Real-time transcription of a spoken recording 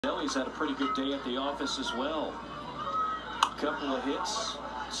Marzelli's had a pretty good day at the office as well. Couple of hits,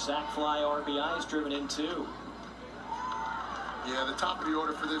 sac fly RBIs driven in too. Yeah, the top of the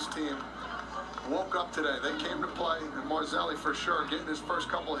order for this team woke up today. They came to play, and Marzelli for sure getting his first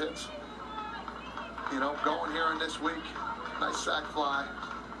couple hits. You know, going here in this week. Nice sac fly.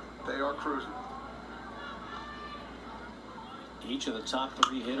 They are cruising. Each of the top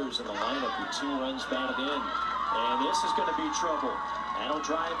 3 hitters in the lineup with 2 runs batted in. And this is going to be trouble. That'll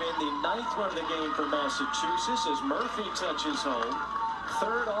drive in the 9th run of the game for Massachusetts as Murphy touches home.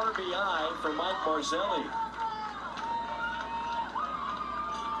 3rd RBI for Mike Marzelli.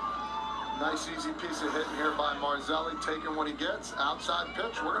 Nice easy piece of hitting here by Marzelli, taking what he gets. Outside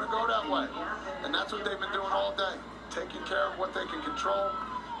pitch, we're going to go that way. And that's what they've been doing all day. Taking care of what they can control.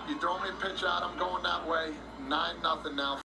 You throw me a pitch out, I'm going that way. 9-0 now.